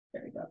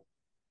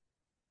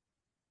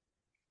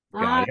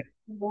Got Hi, it.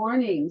 good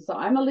morning. So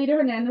I'm Alita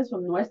Hernandez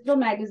from Nuestro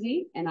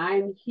Magazine, and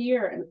I'm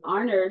here and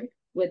honored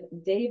with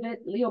David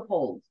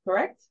Leopold,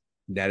 correct?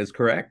 That is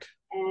correct.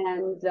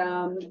 And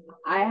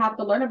I have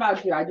to learn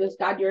about you. I just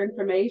got your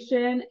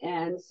information,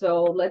 and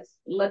so let's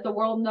let the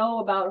world know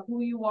about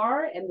who you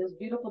are and this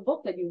beautiful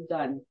book that you've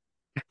done.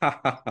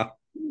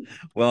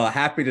 Well,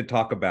 happy to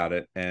talk about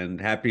it and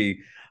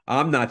happy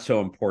I'm not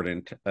so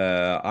important.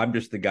 I'm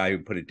just the guy who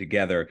put it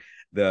together.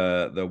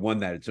 The one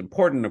that it's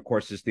important, of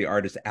course, is the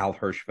artist Al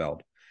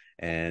Hirschfeld.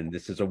 And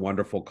this is a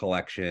wonderful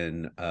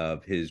collection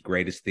of his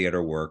greatest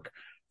theater work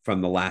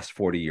from the last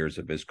 40 years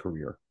of his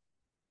career.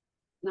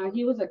 Now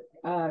he was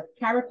a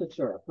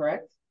caricature,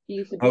 correct? He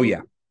used to Oh be,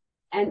 yeah.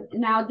 and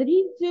now did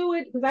he do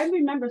it? Because I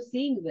remember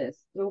seeing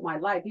this through my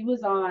life. He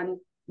was on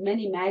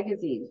many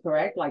magazines,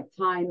 correct? Like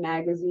Time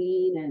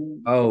magazine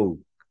and Oh like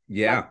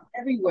yeah.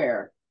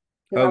 everywhere.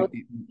 Because I Oh was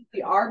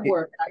the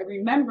artwork. I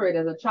remember it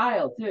as a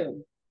child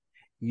too.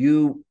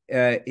 you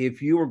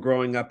if you were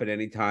growing up at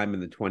any time in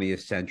the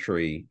 20th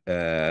century,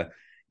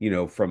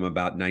 from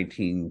about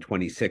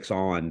 1926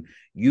 on,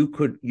 you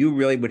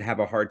really would have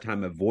a hard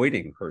time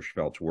avoiding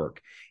Hirschfeld's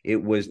work.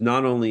 It was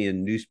not only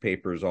in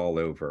newspapers all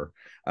over,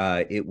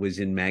 it was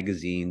in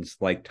magazines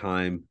like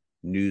Time,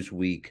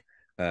 Newsweek,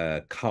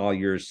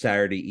 Collier's,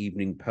 Saturday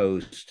Evening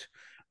Post,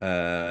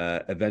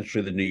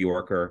 eventually the New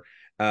Yorker.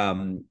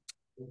 um,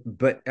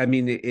 but I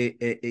mean,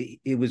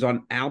 it was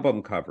on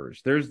album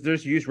covers.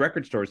 There's used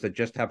record stores that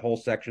just have whole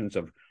sections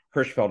of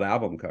Hirschfeld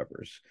album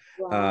covers.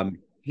 Wow.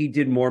 He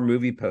did more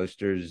movie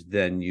posters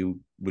than you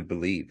would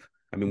believe.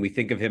 I mean, we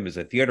think of him as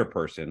a theater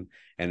person,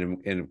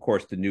 and of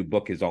course, the new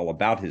book is all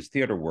about his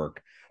theater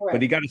work.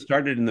 But he Correct. got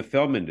started in the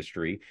film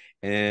industry,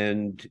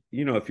 and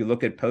if you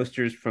look at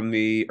posters from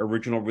the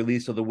original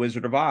release of The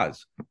Wizard of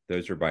Oz,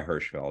 those are by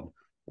Hirschfeld,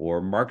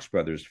 or Marx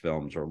Brothers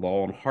films, or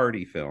Laurel and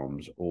Hardy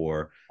films,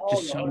 or Oh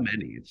just so Lord.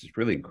 many. It's just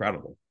really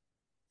incredible.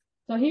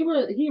 So he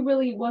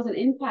really was an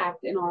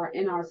impact in our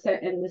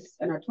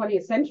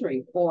 20th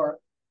century for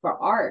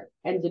art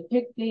and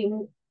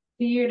depicting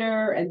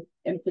theater and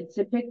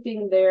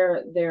depicting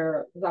their.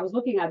 Because I was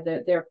looking at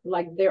their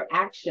like their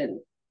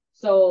action.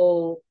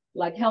 So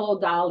like Hello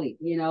Dolly,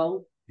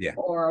 Yeah,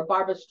 or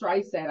Barbara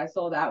Streisand. I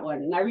saw that one,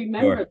 and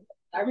sure.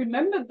 I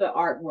remember the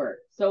artwork.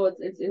 So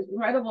it's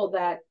incredible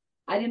that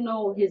I didn't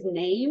know his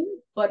name,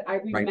 but I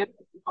Right. remember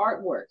the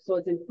artwork. So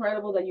it's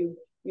incredible that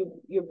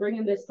you're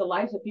bringing this to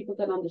life so people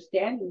can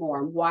understand more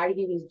and why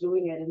he was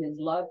doing it and his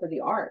love for the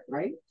art,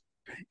 right?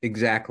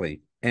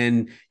 Exactly.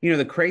 And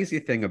the crazy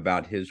thing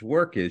about his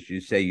work is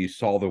you say you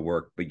saw the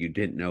work, but you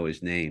didn't know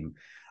his name.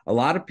 A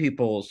lot of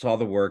people saw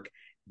the work,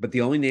 but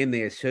the only name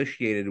they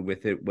associated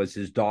with it was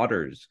his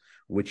daughter's,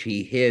 which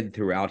he hid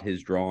throughout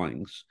his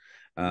drawings.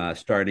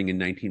 Starting in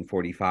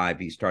 1945,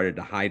 he started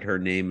to hide her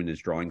name in his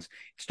drawings.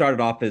 It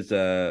started off as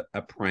a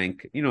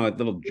prank, a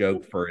little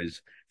joke for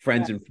his Yeah.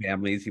 friends and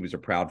families. He was a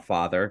proud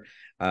father.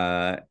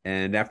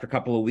 And after a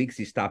couple of weeks,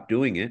 he stopped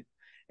doing it,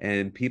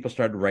 and people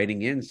started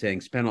writing in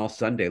saying, "Spent all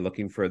Sunday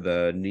looking for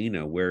the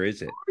Nina. Where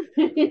is it?"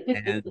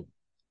 And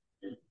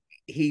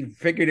he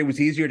figured it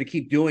was easier to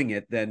keep doing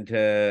it than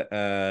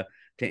to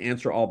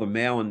answer all the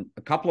mail. And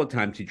a couple of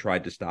times he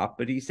tried to stop,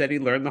 but he said he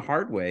learned the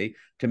hard way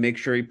to make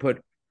sure he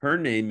put her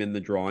name in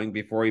the drawing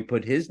before he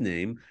put his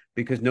name,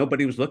 because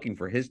nobody was looking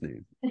for his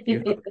name.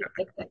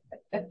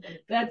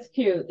 That's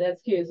cute.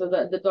 That's cute. So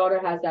the daughter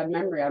has that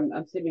memory. I'm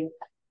assuming.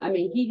 I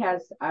mean,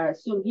 I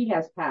assume he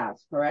has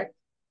passed, correct?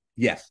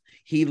 Yes,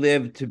 he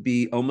lived to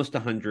be almost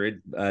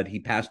 100. He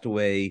passed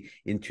away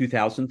in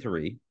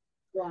 2003,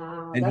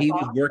 Wow, and that's he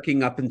was awesome.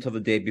 working up until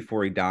the day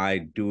before he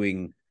died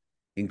doing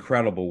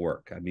incredible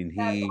work. I mean,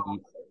 That's he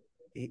awesome.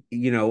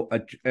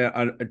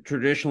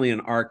 traditionally an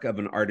arc of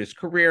an artist's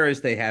career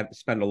is they have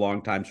spent a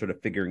long time sort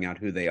of figuring out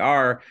who they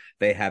are.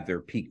 They have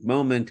their peak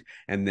moment,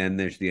 and then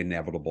there's the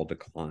inevitable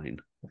decline.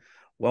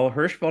 Well,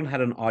 Hirschfeld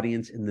had an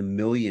audience in the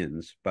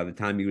millions by the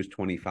time he was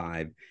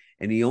 25,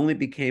 and he only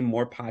became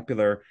more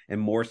popular and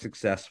more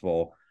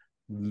successful,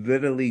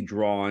 literally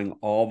drawing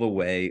all the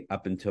way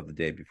up until the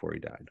day before he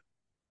died.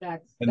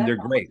 That's And that's they're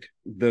great.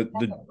 The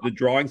that's the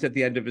drawings at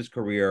the end of his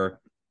career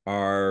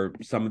are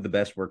some of the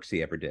best works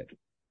he ever did.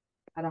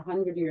 at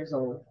 100 years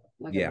old.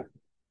 Look at Yeah. that.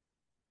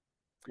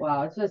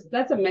 Wow, it's just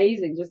that's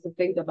amazing just to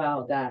think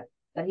about that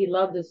he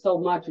loved it so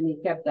much and he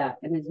kept that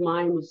and his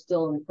mind was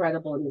still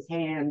incredible in his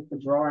hand for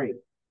drawing.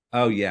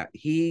 Oh yeah,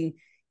 he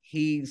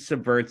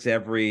subverts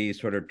every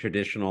sort of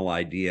traditional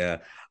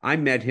idea. I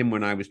met him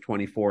when I was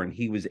 24 and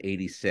he was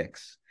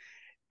 86.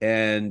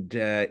 And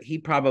he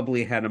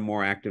probably had a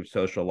more active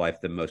social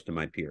life than most of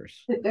my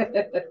peers.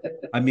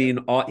 I mean,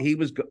 he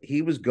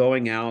was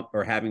going out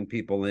or having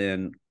people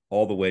in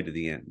all the way to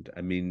the end.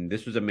 I mean,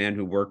 this was a man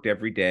who worked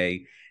every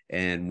day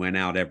and went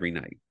out every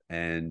night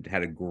and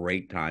had a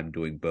great time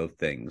doing both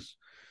things.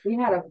 He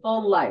had a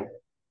full life.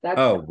 That's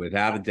Oh,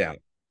 without a doubt.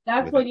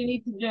 that's Without what you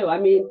need to do. I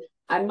mean,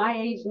 at my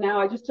age now,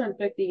 I just turned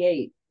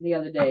 58 the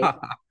other day,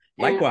 and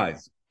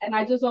Likewise. and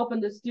I just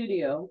opened the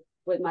studio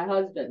with my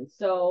husband.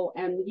 So,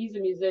 and he's a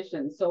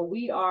musician. So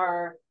we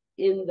are.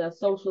 in the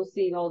social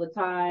scene all the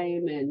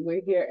time, and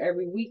we're here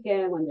every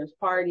weekend when there's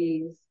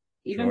parties.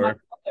 Even Sure.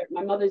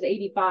 my mother's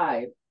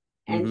 85,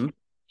 and Hmm.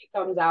 she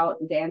comes out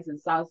and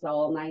dances salsa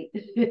all night.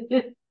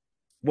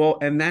 Well,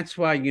 and that's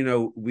why,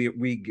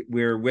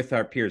 we're with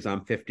our peers.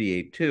 I'm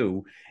 58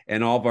 too,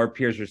 and all of our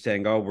peers are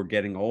saying, "Oh, we're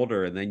getting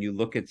older." And then you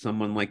look at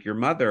someone like your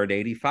mother at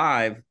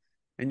 85,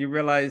 and you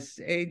realize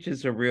age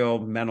is a real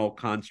mental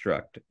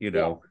construct.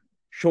 Yeah.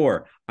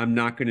 Sure, I'm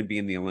not going to be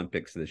in the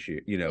Olympics this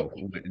year.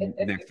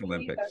 Next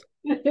Olympics,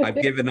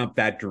 I've given up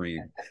that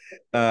dream.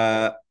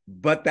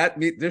 But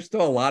there's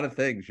still a lot of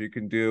things you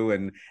can do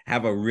and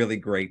have a really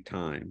great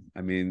time.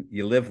 I mean,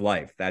 you live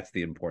life. That's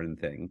the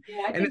important thing. Yeah,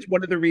 I And think it's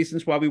one of the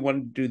reasons why we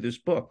wanted to do this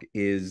book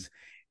is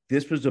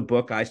this was a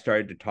book I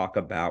started to talk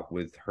about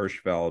with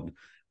Hirschfeld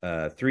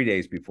 3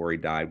 days before he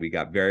died. We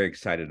got very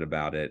excited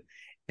about it.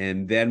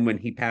 And then when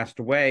he passed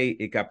away,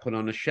 it got put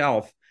on a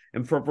shelf.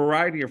 And for a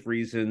variety of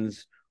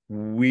reasons,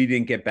 we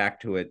didn't get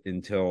back to it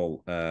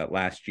until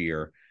last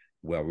year.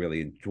 Well, really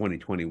in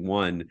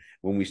 2021,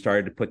 when we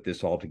started to put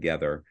this all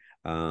together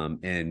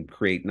and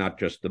create not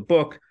just the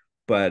book,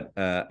 but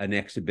an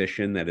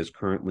exhibition that is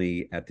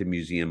currently at the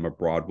Museum of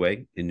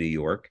Broadway in New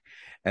York,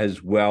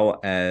 as well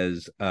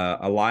as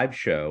a live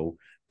show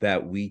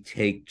that we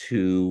take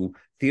to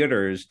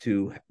theaters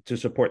to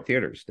support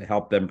theaters, to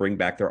help them bring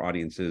back their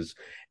audiences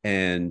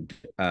and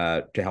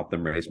to help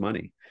them raise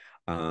money.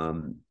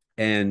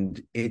 And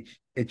it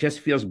just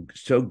feels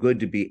so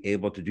good to be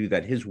able to do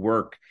that. His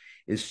work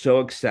is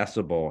so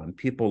accessible and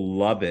people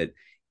love it,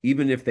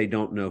 even if they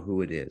don't know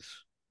who it is.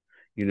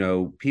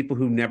 People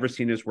who've never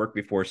seen his work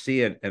before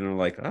see it and are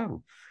like,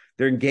 oh,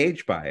 they're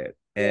engaged by it.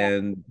 yeah,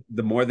 And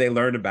the more they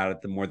learn about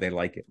it, the more they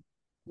like it.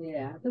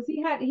 yeah, because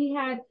he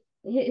had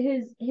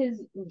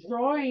his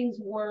drawings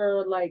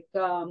were like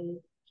it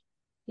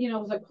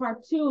was a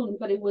cartoon,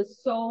 but it was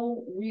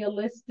so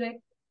realistic.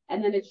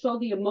 And then it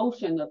showed the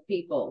emotion of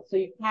people. So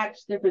you catch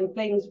different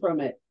things from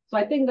it. So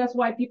I think that's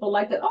why people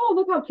liked it. Oh,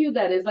 look how cute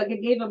that is. Like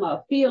it gave them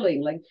a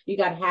feeling, like you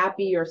got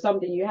happy or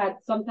something. You had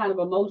some kind of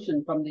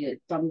emotion from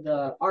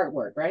the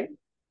artwork, right?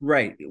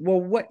 Right.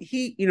 Well,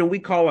 we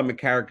call him a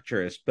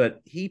caricaturist, but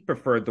he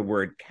preferred the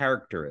word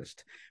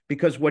characterist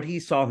because what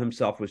he saw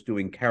himself was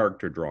doing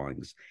character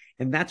drawings.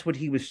 And that's what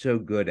he was so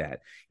good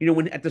at.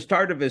 When at the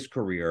start of his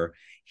career,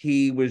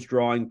 he was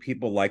drawing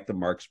people like the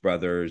Marx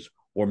Brothers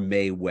or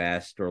Mae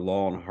West or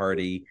Laurel and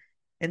Hardy.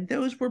 And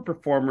those were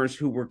performers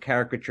who were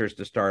caricatures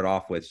to start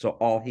off with. So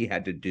all he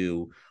had to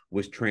do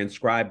was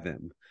transcribe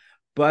them.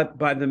 But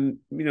by the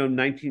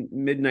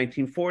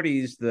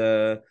 1940s,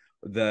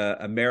 the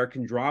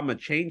American drama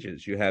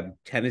changes. You have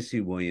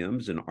Tennessee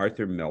Williams and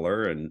Arthur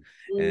Miller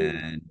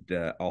Mm,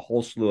 a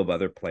whole slew of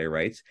other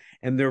playwrights,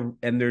 and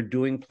they're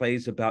doing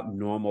plays about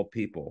normal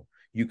people.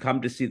 You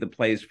come to see the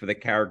plays for the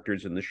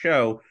characters in the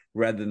show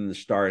rather than the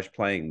stars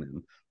playing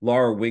them.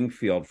 Laura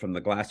Wingfield from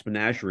The Glass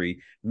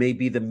Menagerie may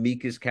be the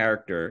meekest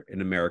character in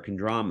American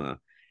drama.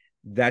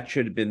 That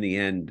should have been the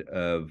end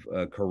of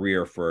a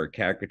career for a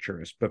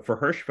caricaturist. But for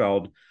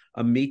Hirschfeld,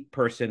 a meek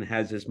person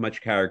has as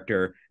much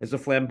character as a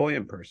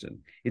flamboyant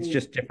person. It's mm.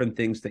 just different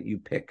things that you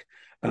pick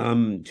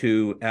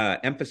to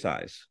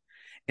emphasize.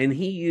 And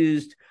he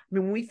used, I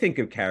mean, when we think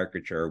of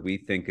caricature, we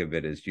think of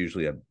it as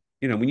usually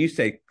when you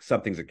say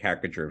something's a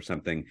caricature of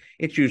something,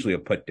 it's usually a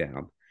put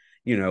down.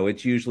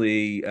 It's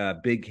usually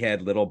big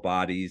head, little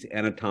bodies,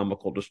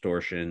 anatomical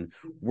distortion.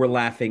 We're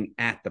laughing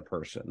at the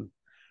person.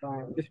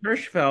 Right. With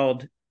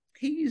Hirschfeld,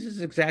 he uses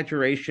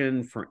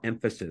exaggeration for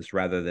emphasis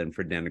rather than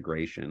for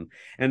denigration.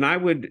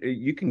 And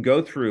you can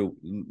go through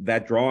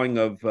that drawing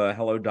of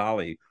Hello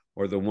Dolly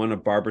or the one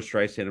of Barbara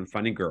Streisand and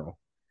Funny Girl.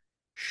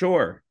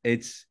 Sure,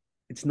 it's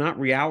not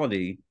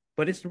reality,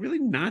 but it's really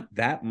not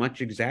that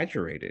much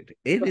exaggerated.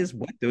 It is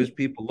what those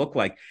people look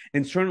like,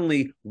 and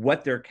certainly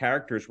what their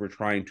characters were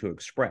trying to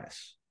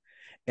express.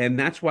 And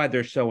that's why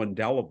they're so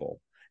indelible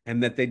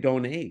and that they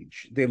don't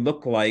age. They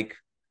look like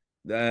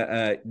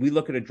we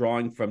look at a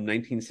drawing from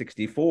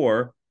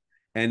 1964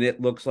 and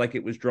it looks like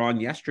it was drawn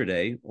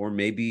yesterday, or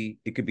maybe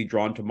it could be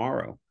drawn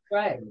tomorrow.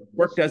 Right.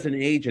 Work doesn't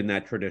age in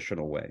that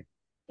traditional way.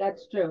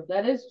 That's true.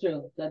 That is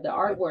true. That the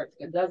artwork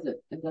it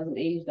doesn't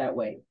age that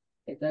way.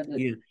 It doesn't.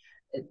 Yeah.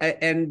 It,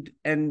 And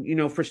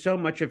for so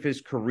much of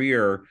his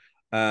career,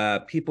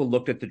 people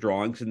looked at the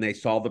drawings and they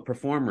saw the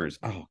performers.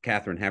 Oh,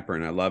 Katharine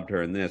Hepburn, I loved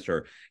her in this,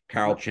 or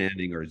Carol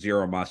Channing, or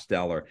Zero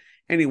Mostel, or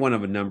any one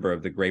of a number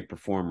of the great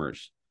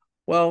performers.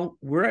 Well,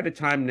 we're at a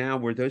time now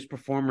where those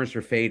performers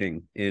are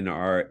fading in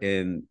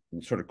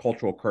sort of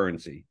cultural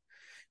currency.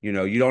 You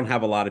don't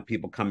have a lot of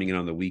people coming in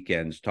on the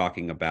weekends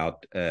talking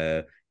about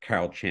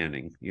Carol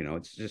Channing.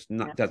 It's just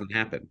not doesn't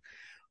happen.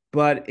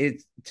 But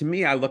it's to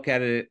me, I look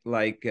at it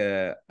like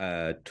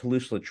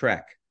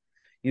Toulouse-Lautrec.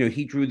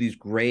 He drew these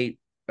great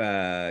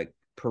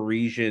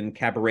Parisian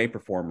cabaret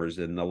performers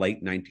in the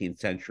late 19th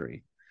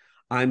century.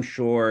 I'm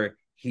sure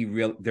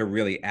they're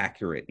really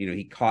accurate.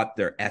 He caught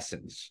their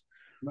essence.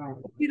 Right.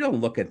 We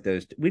don't look at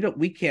those.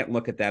 We can't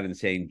look at that and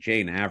saying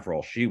Jane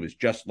Avril, she was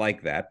just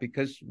like that,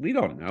 because we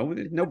don't know.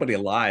 There's nobody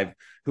alive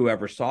who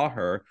ever saw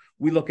her.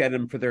 We look at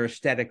them for their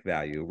aesthetic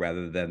value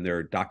rather than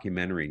their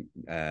documentary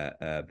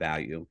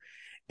value.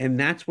 And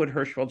that's what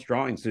Hirschfeld's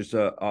drawings. There's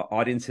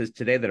audiences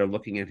today that are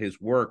looking at his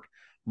work,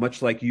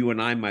 much like you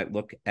and I might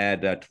look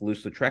at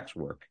Toulouse-Lautrec's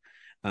work.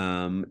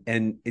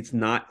 And it's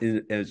not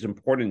as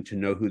important to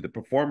know who the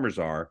performers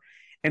are.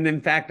 And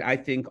in fact, I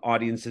think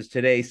audiences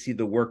today see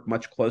the work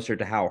much closer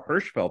to how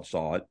Hirschfeld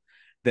saw it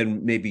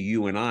than maybe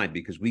you and I,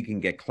 because we can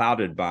get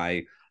clouded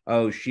by,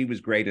 oh, she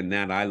was great in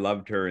that, I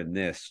loved her in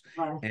this.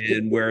 Right.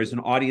 And whereas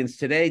an audience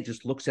today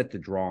just looks at the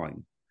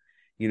drawing.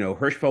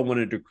 Hirschfeld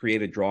wanted to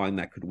create a drawing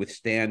that could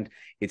withstand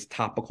its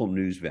topical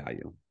news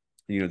value,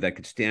 that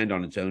could stand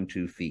on its own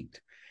 2 feet.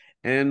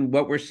 And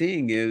what we're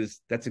seeing is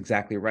that's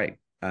exactly right.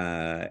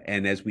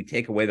 And as we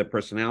take away the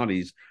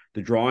personalities,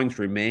 the drawings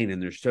remain,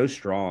 and they're so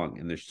strong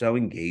and they're so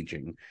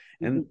engaging,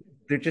 and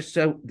there's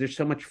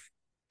so much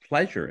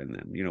pleasure in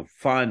them.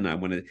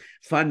 Fun.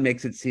 Fun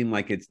makes it seem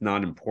like it's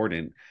not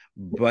important,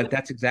 but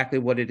that's exactly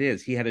what it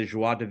is. He had a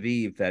joie de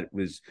vivre that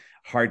was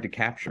hard to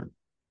capture.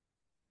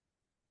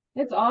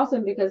 It's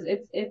awesome because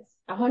it's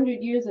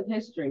 100 years of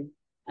history.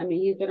 I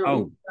mean, he's been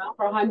around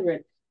for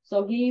 100,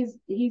 so he's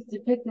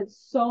depicted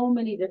so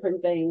many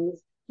different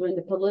things during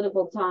the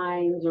political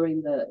time,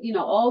 during the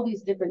all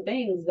these different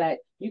things that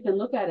you can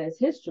look at as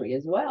history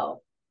as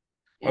well.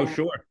 And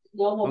sure.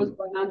 Know what was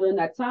going on during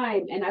that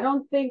time, and I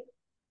don't think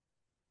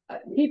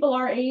people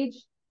our age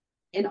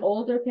and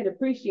older can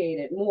appreciate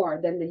it more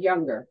than the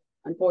younger,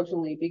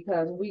 unfortunately,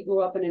 because we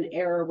grew up in an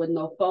era with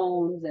no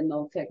phones and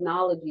no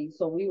technology,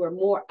 so we were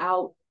more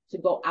out to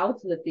go out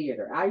to the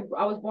theater. I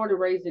was born and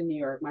raised in New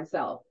York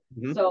myself,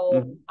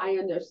 so I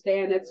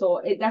understand it.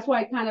 So that's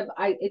why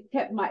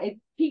it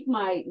piqued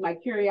my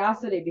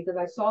curiosity, because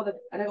I saw that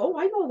and I go, oh,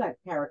 I know that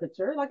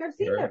caricature, like I've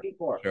seen that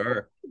before.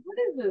 Sure. What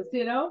is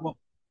this?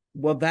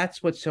 Well,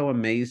 that's what's so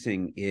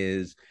amazing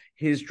is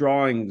his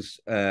drawings,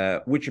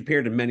 which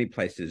appeared in many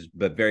places,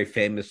 but very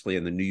famously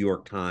in the New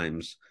York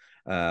Times,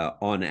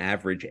 on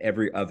average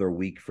every other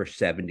week for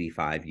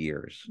 75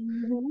 years.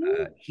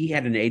 He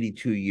had an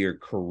 82-year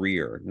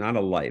career, not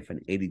a life,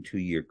 an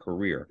 82-year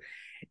career.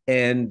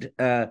 And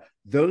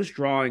those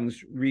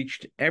drawings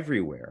reached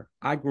everywhere.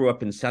 I grew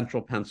up in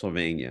central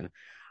Pennsylvania.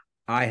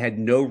 I had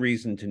no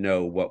reason to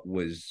know what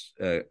was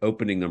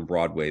opening on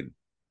Broadway,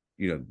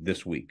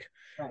 this week.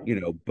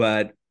 Right.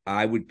 But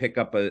I would pick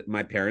up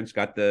my parents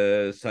got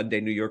the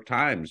Sunday New York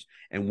Times,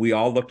 and we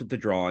all looked at the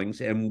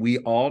drawings, and we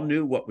all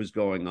knew what was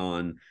going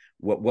on,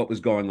 what was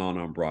going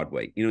on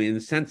Broadway. In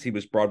a sense, he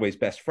was Broadway's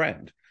best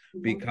friend,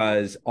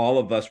 because all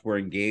of us were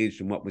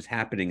engaged in what was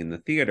happening in the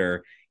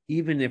theater,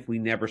 even if we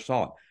never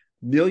saw it.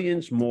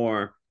 Millions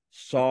more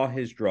saw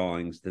his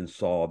drawings than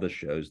saw the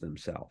shows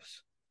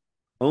themselves.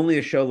 Only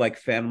a show like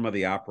Phantom of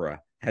the Opera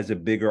has a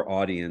bigger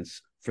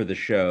audience for the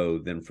show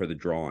than for the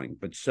drawing,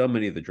 but so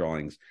many of the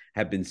drawings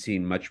have been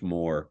seen much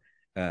more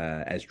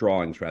as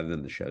drawings rather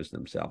than the shows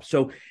themselves.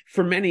 So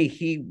for many,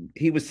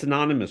 he was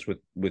synonymous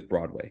with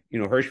Broadway.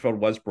 Hirschfeld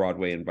was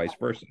Broadway and vice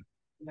versa.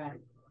 Right,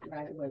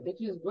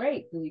 which is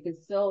great, because you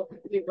can still,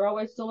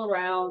 Broadway's still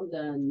around,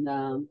 and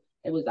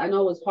I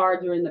know it was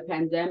hard during the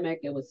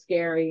pandemic. It was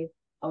scary.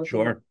 I was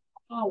sure. Thinking,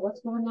 oh,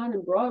 what's going on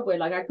in Broadway?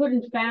 Like, I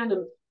couldn't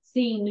fathom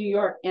seeing New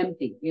York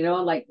empty,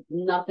 like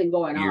nothing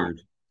going on.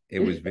 It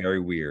was very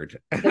weird.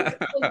 It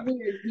was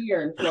weird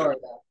here in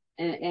Florida.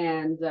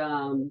 And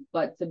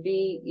but to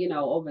be,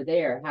 over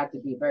there had to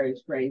be very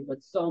strange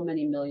with so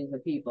many millions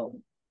of people.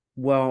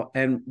 Well,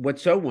 and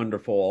what's so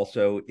wonderful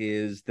also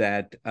is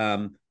that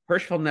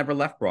Hirschfeld never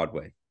left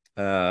Broadway.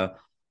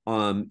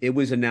 It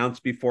was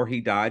announced before he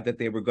died that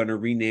they were going to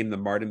rename the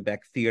Martin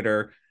Beck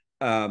Theater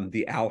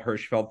the Al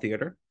Hirschfeld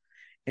Theater.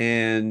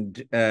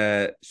 And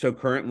so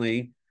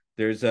currently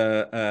there's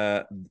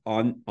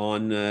on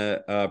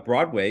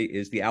Broadway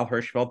is the Al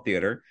Hirschfeld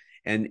Theater,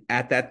 and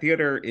at that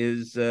theater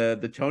is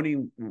the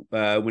Tony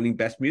winning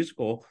Best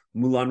Musical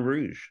Moulin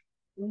Rouge.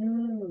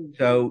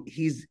 So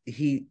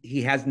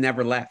he has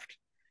never left.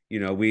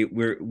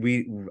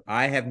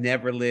 I have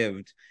never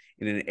lived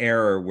in an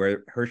era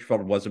where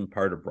Hirschfeld wasn't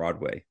part of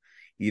Broadway,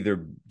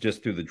 either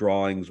just through the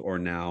drawings or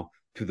now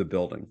through the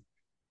building.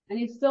 And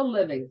he's still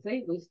living.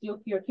 See,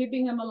 you're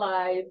keeping him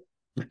alive.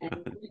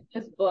 And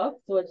this book,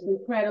 so it's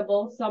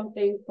incredible,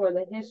 something for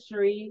the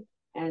history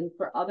and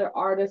for other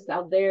artists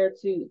out there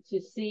to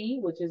see,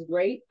 which is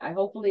great.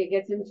 Hopefully it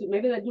gets into,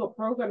 maybe they do a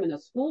program in a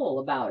school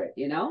about it,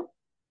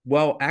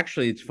 Well,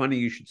 actually, it's funny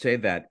you should say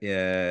that.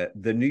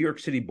 The New York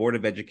City Board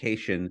of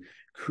Education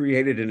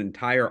created an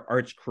entire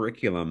arts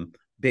curriculum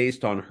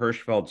based on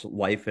Hirschfeld's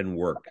life and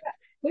work.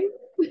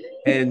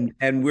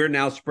 and we're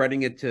now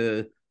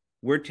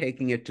we're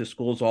taking it to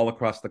schools all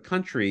across the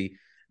country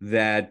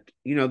that,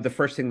 the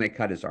first thing they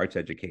cut is arts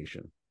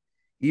education.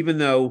 Even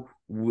though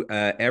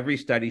every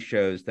study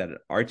shows that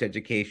arts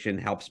education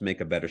helps make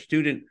a better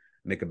student,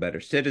 make a better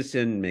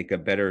citizen, make a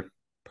better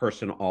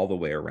person all the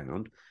way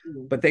around.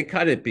 But they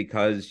cut it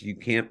because you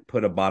can't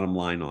put a bottom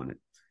line on it.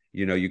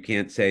 You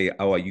can't say,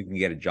 oh, you can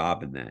get a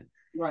job in that.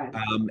 Right.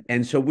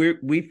 And so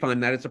we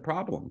find that it's a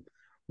problem.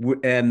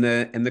 And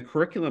the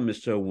curriculum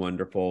is so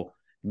wonderful,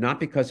 not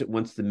because it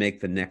wants to make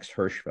the next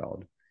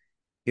Hirschfeld.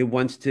 It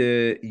wants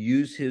to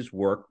use his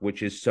work,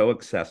 which is so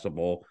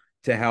accessible,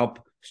 to help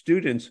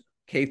students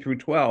K through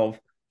 12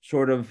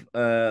 sort of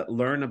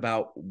learn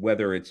about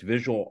whether it's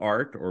visual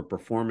art or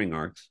performing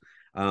arts.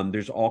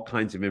 There's all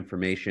kinds of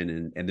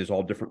information, and there's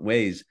all different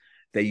ways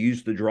they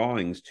use the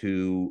drawings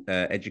to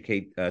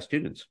educate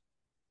students.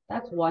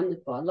 That's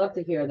wonderful. I'd love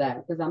to hear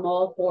that because I'm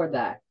all for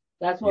that.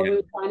 That's what Yeah. we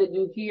were trying to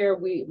do here.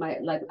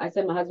 Like I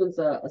said, my husband's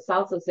a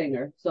salsa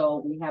singer,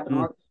 so we have an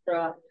Mm.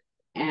 orchestra,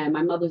 and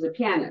my mother's a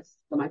pianist,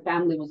 so my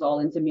family was all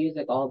into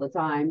music all the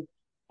time,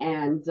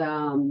 and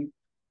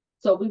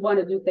so we want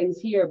to do things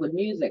here with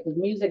music because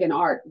music and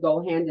art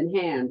go hand in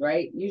hand,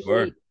 right?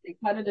 Usually Sure. they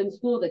cut it in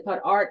school, they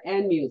cut art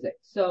and music.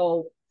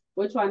 So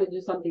we're trying to do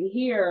something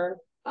here.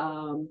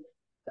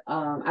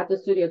 At the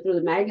studio through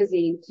the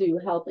magazine to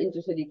help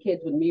intercity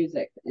kids with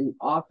music and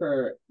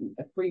offer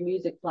free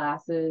music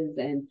classes.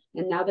 And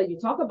now that you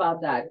talk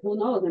about that, who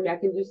knows? Maybe I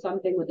can do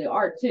something with the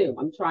art too.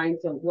 I'm trying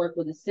to work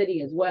with the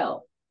city as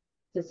well,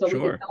 so we can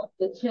Sure. help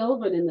the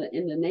children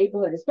in the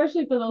neighborhood,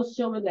 especially for those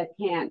children that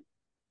can't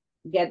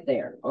get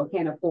there or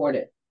can't afford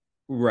it.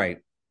 Right.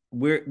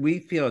 We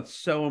feel it's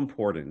so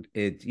important.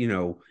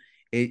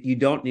 You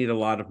don't need a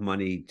lot of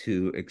money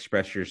to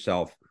express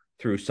yourself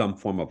through some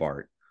form of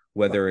art,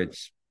 whether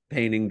it's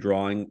painting,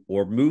 drawing,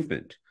 or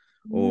movement,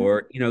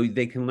 or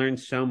they can learn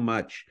so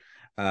much.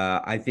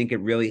 I think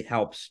it really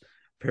helps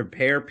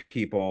prepare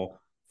people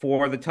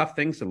for the tough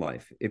things in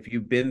life. If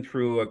you've been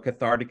through a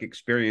cathartic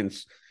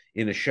experience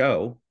in a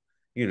show,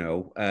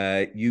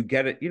 you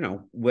get it.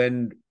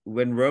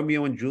 When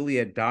Romeo and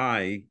Juliet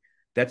die,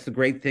 that's the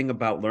great thing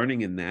about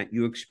learning in that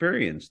you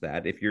experience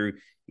that. If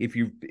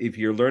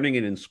you're learning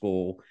it in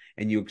school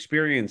and you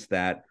experience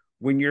that,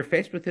 when you're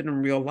faced with it in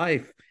real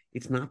life,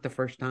 it's not the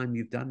first time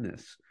you've done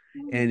this,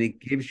 and it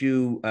gives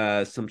you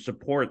some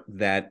support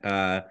that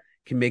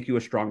can make you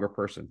a stronger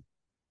person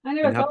I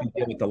never and help thought you of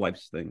deal with the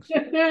life's things.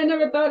 that. I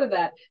never thought of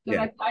that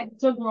because Yeah, I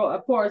took,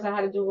 of course, I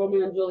had to do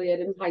Romeo and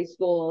Juliet in high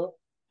school,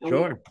 and we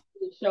had sure.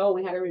 the show.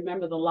 We had to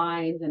remember the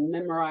lines and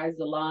memorize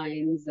the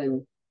lines,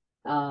 um,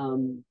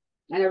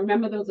 and I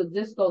remember there was a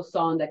disco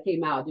song that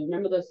came out. Do you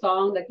remember the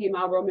song that came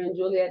out, Romeo and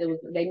Juliet?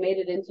 They made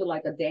it into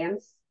like a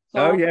dance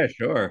Oh song. yeah,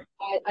 sure.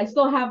 I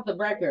still have the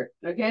record,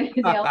 okay,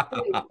 the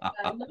LP.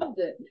 I loved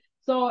it.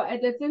 So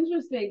it's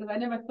interesting because I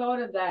never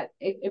thought of that.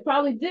 It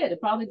probably did. It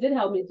probably did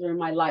help me during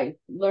my life,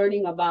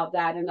 learning about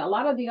that and a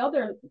lot of the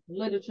other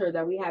literature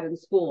that we had in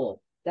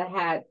school that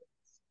had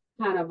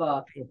kind of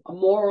a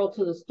moral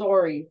to the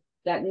story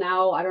that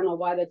now I don't know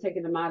why they're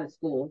taking them out of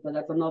school, but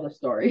that's another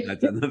story.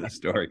 That's another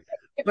story.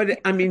 But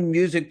I mean,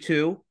 music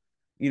too.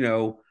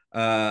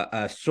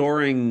 A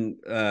soaring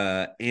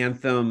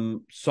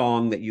anthem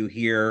song that you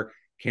hear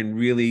can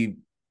really,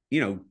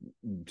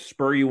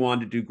 spur you on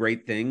to do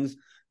great things.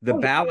 The Oh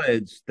yeah.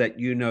 ballads that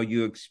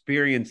you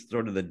experience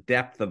sort of the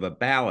depth of a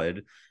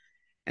ballad,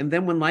 and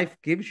then when life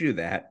gives you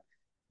that,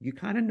 you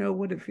kind of know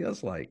what it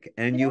feels like,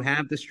 and you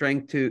have the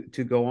strength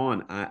to go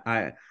on.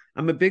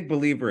 I'm a big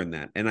believer in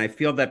that, and I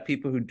feel that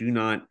people who do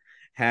not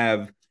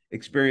have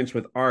experience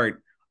with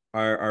art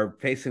are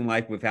facing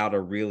life without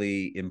a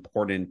really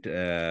important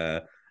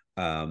helper.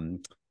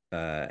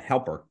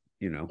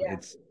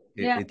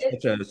 Yeah.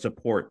 It's such a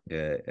support.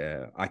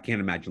 I can't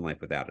imagine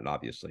life without it,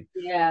 obviously.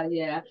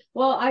 Yeah.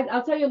 Well,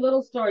 I'll tell you a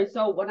little story.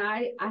 So when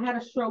I had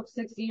a stroke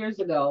 6 years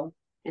ago,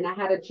 and I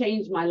had to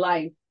change my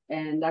life,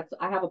 and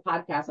I have a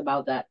podcast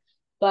about that.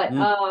 But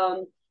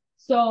Mm,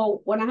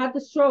 so when I had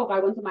the stroke, I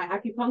went to my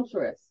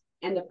acupuncturist,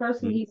 and the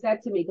first thing mm, he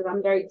said to me, because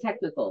I'm very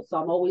technical, so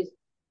I'm always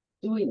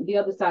doing the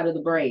other side of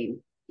the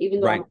brain, even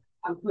though right.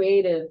 I'm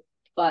creative,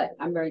 but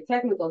I'm very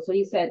technical. So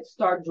he said,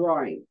 start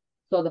drawing.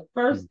 So the Mm,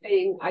 first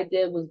thing I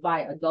did was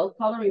buy adult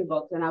coloring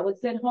books, and I would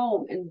sit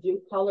home and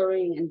do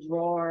coloring and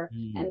draw,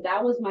 mm, and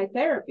that was my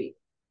therapy.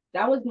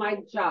 That was my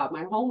job.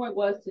 My homework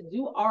was to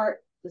do art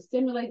to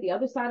stimulate the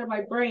other side of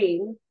my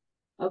brain.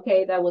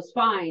 Okay, that was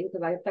fine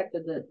because I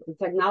affected the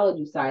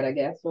technology side, I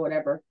guess, or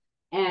whatever.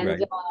 And right.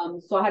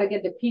 so I had to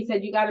get the piece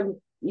that you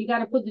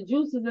gotta put the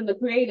juices in the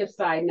creative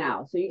side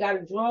now. So you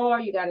gotta draw,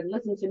 you gotta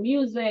listen to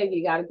music,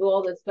 you gotta do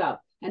all this stuff.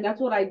 And that's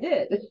what I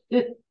did.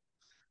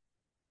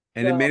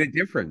 And it So made a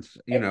difference.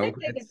 it did make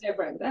a It's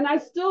difference. And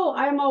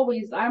I'm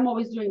always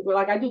doing,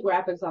 like, I do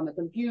graphics on the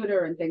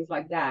computer and things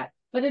like that.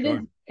 But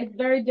sure. it's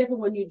very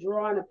different when you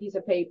draw on a piece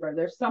of paper.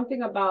 There's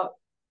something about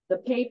the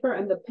paper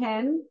and the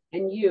pen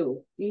and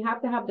you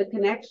have to have the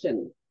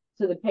connection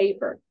to the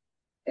paper.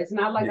 It's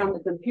not like Yeah, on the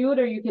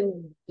computer you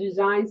can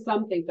design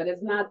something, but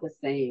it's not the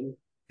same.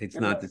 it's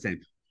not the same.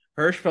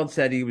 Hirschfeld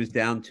said he was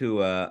down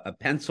to a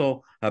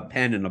pencil, a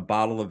pen, and a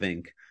bottle of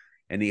ink,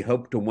 and he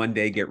hoped to one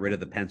day get rid of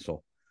the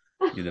pencil.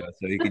 So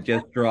he could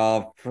just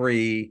draw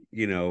free.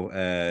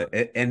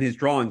 And his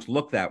drawings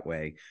look that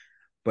way,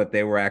 but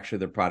they were actually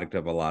the product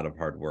of a lot of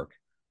hard work.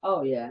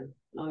 Oh yeah.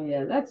 Oh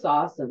yeah, that's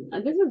awesome.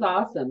 And this is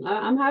awesome.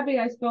 I'm happy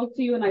I spoke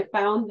to you and I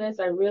found this.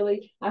 I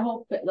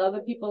hope that the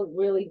other people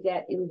really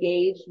get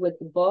engaged with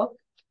the book.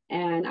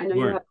 And I know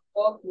you have Sure. a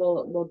book.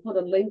 We'll put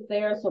a link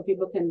there so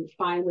people can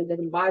find where they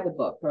can buy the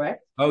book,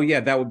 correct? Oh yeah,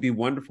 that would be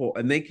wonderful.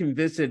 And they can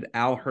visit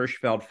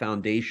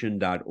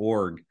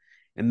alhirschfeldfoundation.org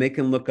and they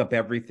can look up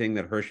everything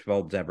that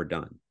Hirschfeld's ever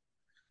done.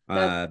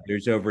 That's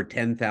There's over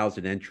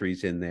 10,000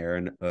 entries in there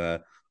and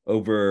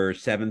over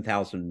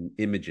 7,000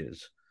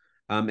 images.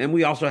 And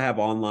we also have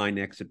online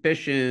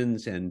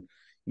exhibitions, and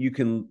you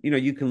can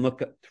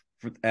look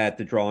at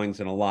the drawings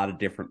in a lot of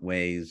different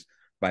ways,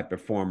 by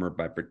performer,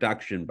 by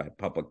production, by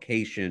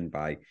publication,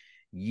 by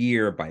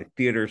year, by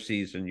theater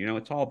season.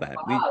 It's all that.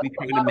 We wow, we that's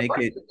try a to lot of make work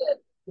it.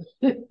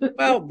 you did.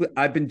 Well,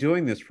 I've been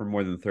doing this for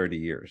more than 30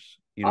 years.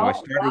 I Oh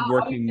started wow. Oh, you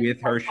working just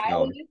with Hirschfeld.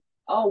 piloted?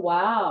 Oh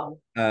wow.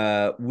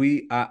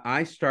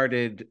 I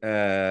started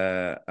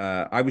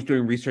I was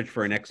doing research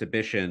for an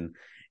exhibition,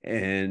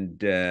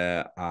 and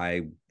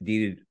I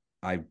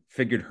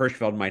figured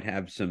Hirschfeld might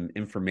have some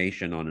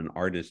information on an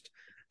artist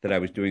that I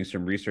was doing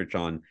some research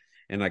on,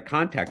 and I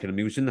contacted him.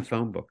 He was in the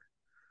phone book.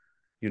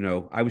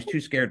 I was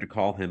too scared to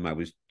call him. I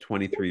was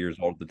 23 years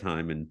old at the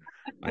time, and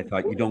I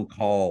thought, you don't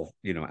call,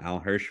 Al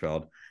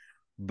Hirschfeld.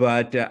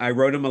 But I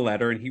wrote him a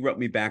letter, and he wrote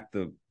me back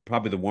the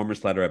probably the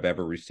warmest letter I've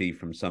ever received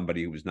from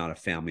somebody who was not a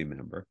family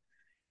member.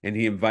 And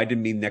he invited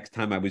me next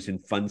time I was in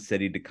Fun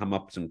City to come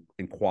up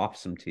and quaff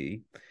some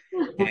tea.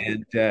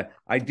 And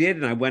I did,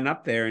 and I went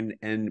up there,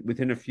 and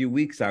within a few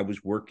weeks, I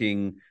was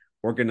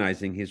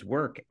organizing his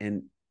work.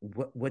 And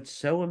what's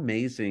so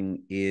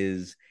amazing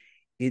is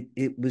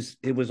it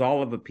was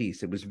all of a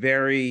piece. It was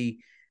very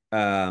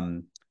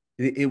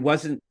it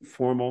wasn't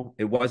formal.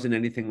 It wasn't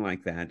anything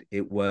like that.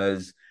 It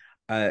was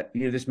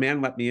this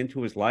man let me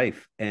into his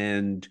life,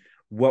 and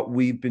what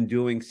we've been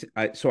doing.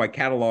 So I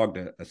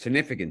cataloged a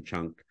significant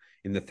chunk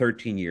in the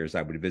 13 years.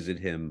 I would visit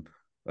him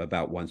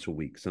about once a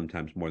week,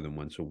 sometimes more than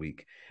once a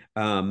week.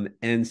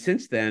 And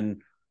since then,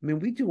 I mean,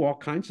 we do all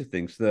kinds of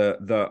things.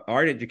 The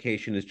art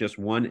education is just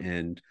one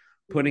end,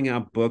 putting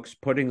out books,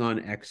 putting on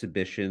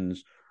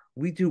exhibitions.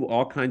 We do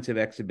all kinds of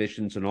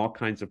exhibitions in all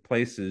kinds of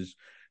places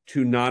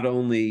to not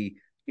only,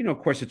 of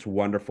course, it's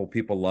wonderful.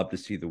 People love to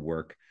see the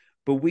work,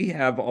 but we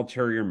have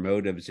ulterior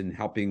motives in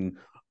helping,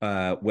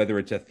 whether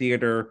it's a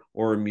theater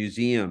or a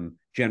museum,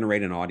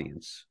 generate an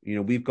audience.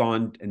 We've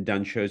gone and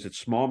done shows at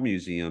small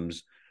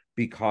museums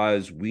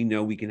because we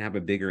know we can have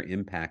a bigger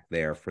impact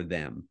there for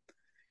them.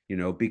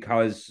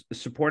 Because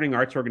supporting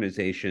arts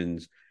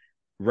organizations,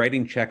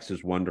 writing checks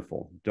is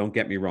wonderful. Don't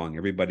get me wrong.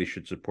 Everybody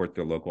should support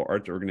their local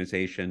arts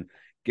organization,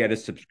 get a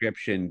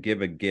subscription,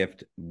 give a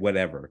gift,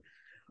 whatever.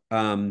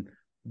 Um,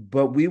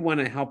 but we want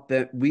to help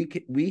them.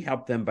 We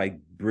help them by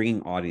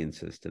bringing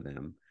audiences to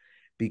them,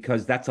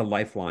 because that's a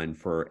lifeline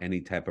for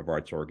any type of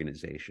arts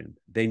organization.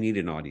 They need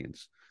an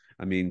audience.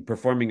 I mean,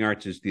 performing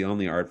arts is the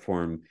only art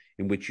form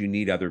in which you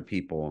need other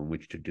people in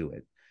which to do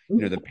it.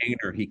 The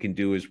painter, he can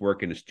do his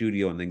work in a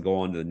studio and then go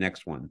on to the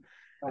next one.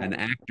 An Right.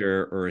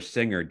 actor or a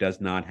singer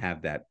does not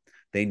have that.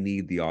 They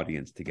need the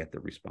audience to get the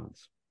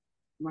response.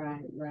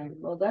 Right, right.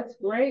 Well, that's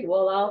great.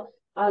 Well,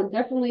 I'll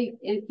definitely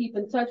keep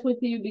in touch with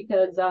you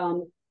because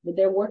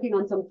they're working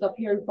on some stuff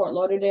here in Fort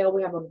Lauderdale.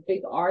 We have a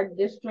big art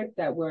district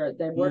they're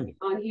working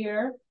Mm, on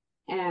here,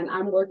 and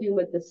I'm working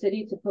with the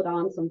city to put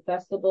on some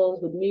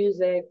festivals with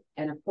music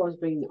and of course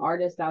bringing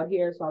artists out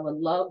here. So I would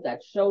love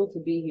that show to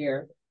be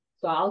here.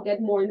 So I'll get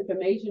more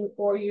information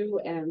for you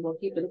and we'll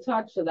keep in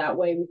touch so that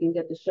way we can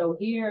get the show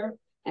here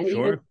and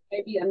even sure,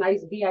 maybe a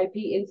nice VIP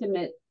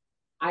intimate.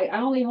 I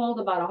only hold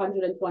about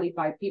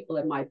 125 people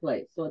in my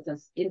place, so it's an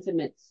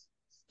intimate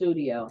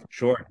studio.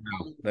 sure.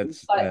 No,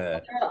 that's But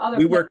there are other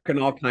we places. work in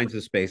all kinds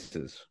of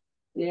spaces.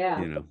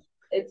 Yeah, You know,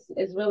 it's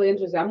really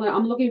interesting.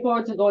 I'm looking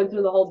forward to going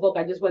through the whole book.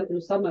 I just went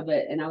through some of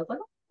it, and I was like,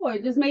 oh boy,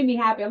 it just made me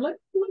happy. I'm like,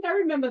 look, I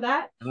remember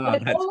that. oh,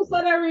 Like that's all of a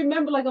sudden, I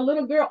remember like a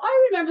little girl.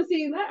 I remember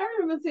seeing that. I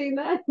remember seeing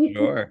that.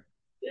 sure,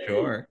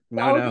 sure. I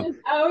No, was no. just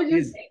I was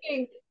just He's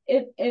thinking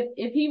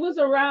if he was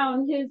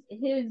around, his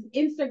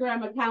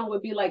Instagram account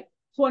would be like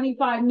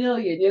 25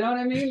 million. You know what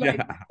I mean? Like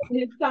yeah.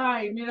 his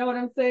time. You know what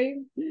I'm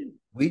saying?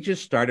 We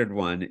just started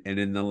one, and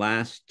in the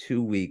last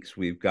 2 weeks,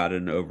 we've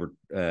gotten over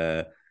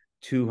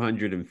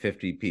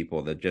 250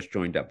 people that just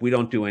joined up. We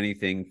don't do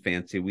anything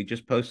fancy. We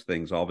just post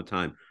things all the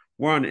time.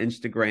 We're on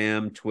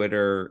Instagram,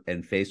 Twitter,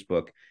 and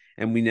Facebook,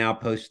 and we now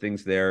post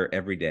things there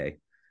every day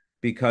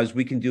because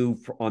we can do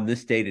on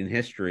this date in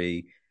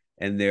history,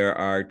 and there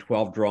are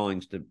 12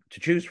 drawings to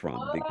choose from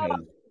Oh, because they,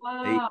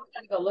 wow! I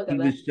gotta go look at he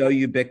that. was so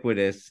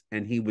ubiquitous,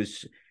 and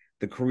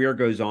the career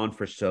goes on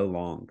for so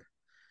long.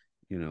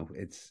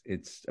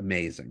 It's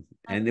amazing,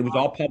 That's and it was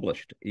all awesome.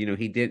 published. He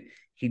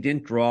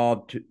didn't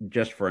draw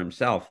just for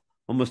himself.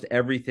 Almost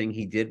everything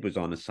he did was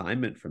on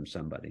assignment from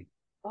somebody.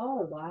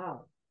 Oh,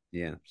 wow.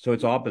 Yeah, so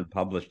it's all been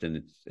published,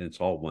 and it's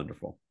all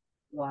wonderful.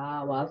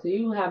 Wow, wow. So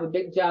you have a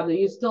big job. Are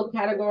you still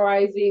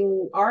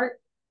categorizing art?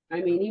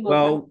 I mean, you must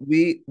have. Well,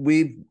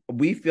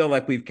 we feel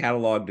like we've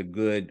cataloged a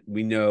good.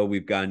 We know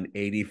we've gotten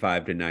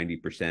 85 to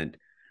 90%.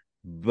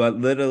 but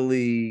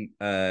literally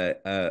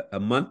a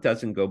month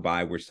doesn't go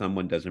by where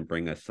someone doesn't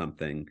bring us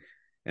something,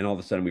 and all of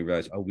a sudden we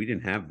realize, oh, we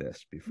didn't have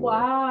this before.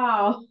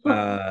 Wow.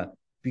 uh,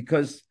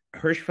 because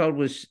Hirschfeld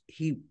was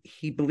he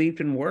believed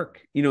in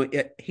work. He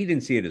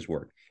didn't see it as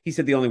work. He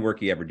said the only work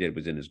he ever did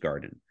was in his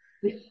garden.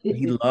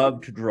 He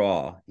loved to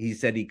draw. He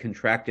said he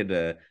contracted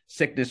a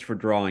sickness for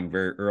drawing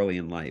very early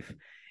in life.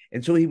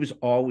 And so he was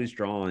always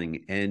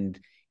drawing. And,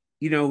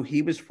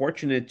 he was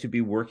fortunate to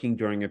be working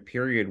during a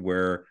period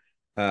where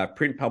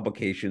print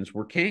publications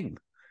were king.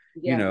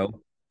 You Yeah.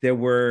 know, there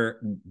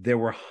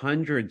were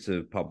hundreds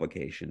of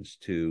publications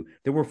too.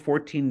 There were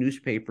 14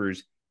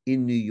 newspapers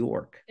in New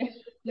York, That's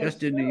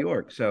just in New true.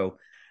 York. So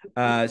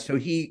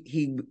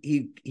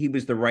he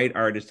was the right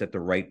artist at the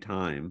right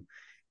time,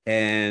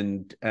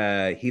 and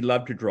he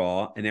loved to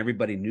draw, and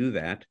everybody knew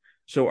that.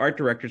 So art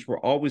directors were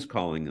always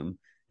calling him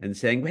and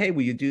saying, "Hey,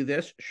 will you do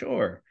this?"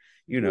 Sure.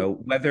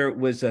 Whether it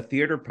was a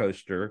theater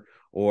poster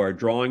or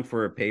drawing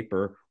for a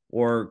paper,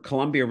 or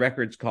Columbia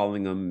Records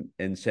calling them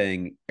and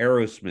saying,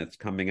 Aerosmith's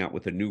coming out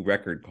with a new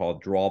record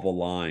called Draw the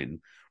Line.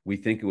 We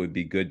think it would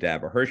be good to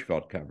have a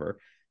Hirschfeld cover.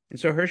 And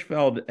so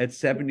Hirschfeld, at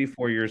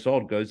 74 years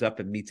old, goes up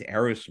and meets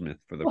Aerosmith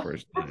for the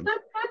first time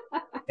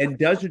and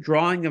does a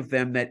drawing of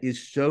them that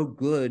is so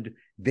good,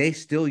 they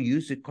still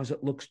use it because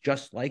it looks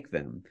just like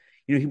them.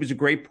 He was a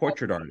great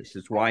portrait artist.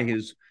 It's why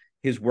his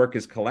work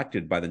is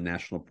collected by the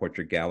National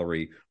Portrait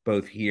Gallery,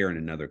 both here and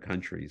in other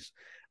countries.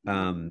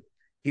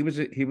 He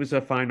was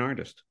a fine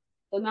artist.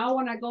 So now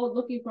when I go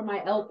looking for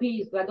my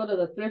LPs, when I go to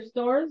the thrift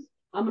stores,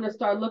 I'm gonna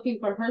start looking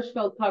for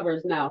Hirschfeld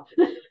covers now.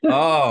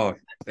 Oh,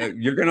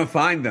 you're gonna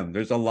find them.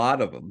 There's a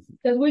lot of them.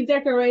 Because we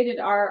decorated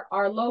our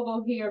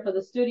logo here for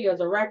the studio as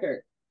a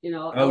record,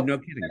 Oh, LP no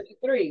kidding.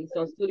 33,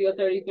 so Studio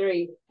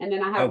 33, and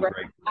then Oh,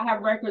 great. I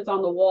have records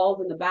on the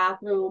walls in the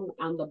bathroom,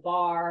 on the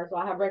bar, so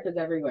I have records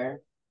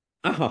everywhere.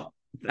 Oh,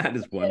 that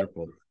is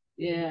wonderful.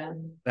 Yeah.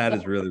 That So,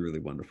 is really, really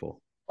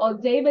wonderful. well,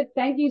 David,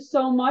 thank you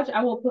so much.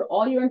 I will put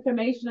all your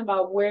information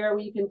about where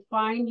we can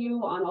find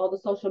you on all the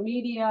social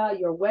media,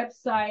 your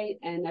website,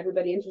 and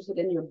everybody interested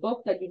in your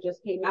book that you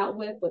just came out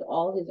with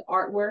all his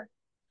artwork. And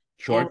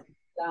Sure.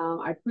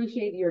 I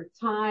appreciate your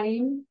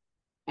time.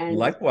 And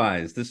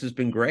Likewise, this has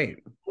been great.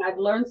 I've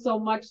learned so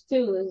much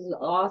too. This is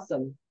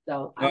awesome.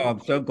 So Oh, I'm I'm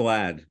so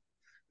glad.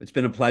 It's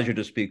been a pleasure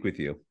to speak with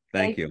you.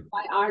 Thank thank you, you.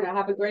 my honor.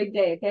 Have a great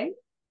day. Okay.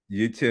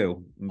 You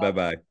too. Bye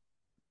bye.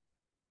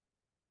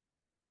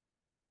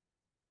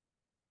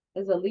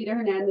 As Alida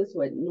Hernandez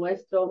with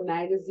Nuestro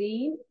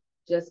Magazine,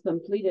 just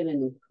completed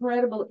an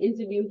incredible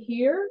interview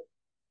here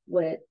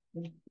with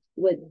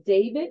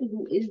David,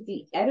 who is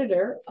the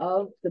editor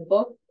of the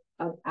book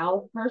of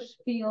Al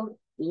Hirschfeld's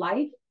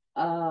life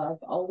of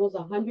almost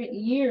 100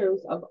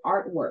 years of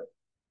artwork.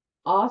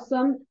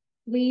 Awesome.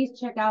 Please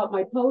check out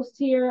my post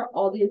here.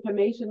 All the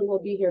information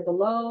will be here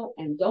below.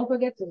 And don't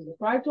forget to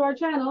subscribe to our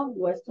channel,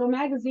 Nuestro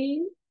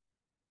Magazine.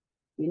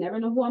 You never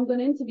know who I'm going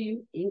to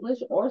interview, English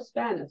or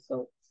Spanish.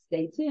 So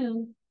stay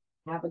tuned.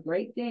 Have a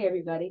great day,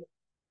 everybody.